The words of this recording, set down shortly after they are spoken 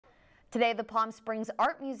Today, the Palm Springs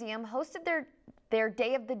Art Museum hosted their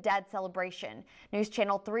Day of the Dead celebration. News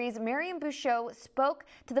Channel 3's Marion Bouchot spoke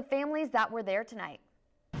to the families that were there tonight.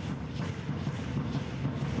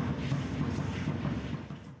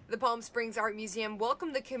 The Palm Springs Art Museum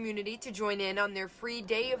welcomed the community to join in on their free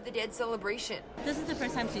Day of the Dead celebration. This is the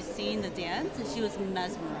first time she's seen the dance, and she was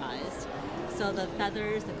mesmerized. So the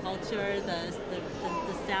feathers, the culture, the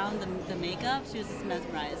sound, the makeup, she was just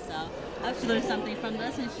mesmerized. So I hope she learned something from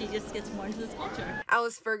this and she just gets more into this culture.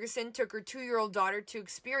 Alice Ferguson took her 2-year-old daughter to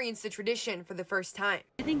experience the tradition for the first time.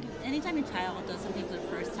 I think anytime a child does something for the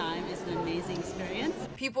first time is an amazing experience.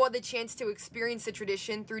 People had the chance to experience the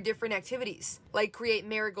tradition through different activities, like create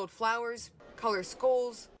marigold flowers, color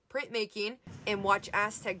skulls, printmaking, and watch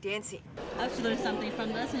Aztec dancing. I hope she learned something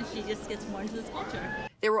from this and she just gets more into this culture.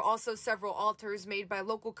 There were also several altars made by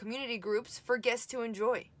local community groups for guests to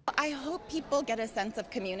enjoy. I hope people get a sense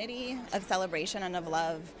of community, of celebration, and of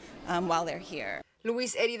love while they're here.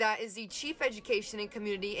 Luis Herida is the Chief Education and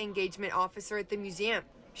Community Engagement Officer at the museum.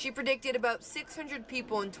 She predicted about 600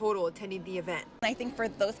 people in total attending the event. I think for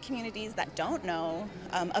those communities that don't know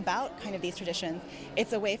about kind of these traditions,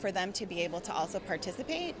 it's a way for them to be able to also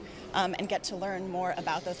participate and get to learn more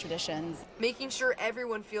about those traditions. Making sure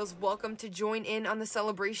everyone feels welcome to join in on the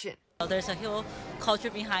celebration. There's a whole culture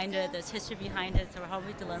behind it, there's history behind it, so we're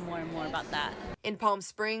hoping to learn more and more about that. In Palm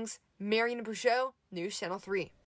Springs, Marion Bouchot, News Channel 3.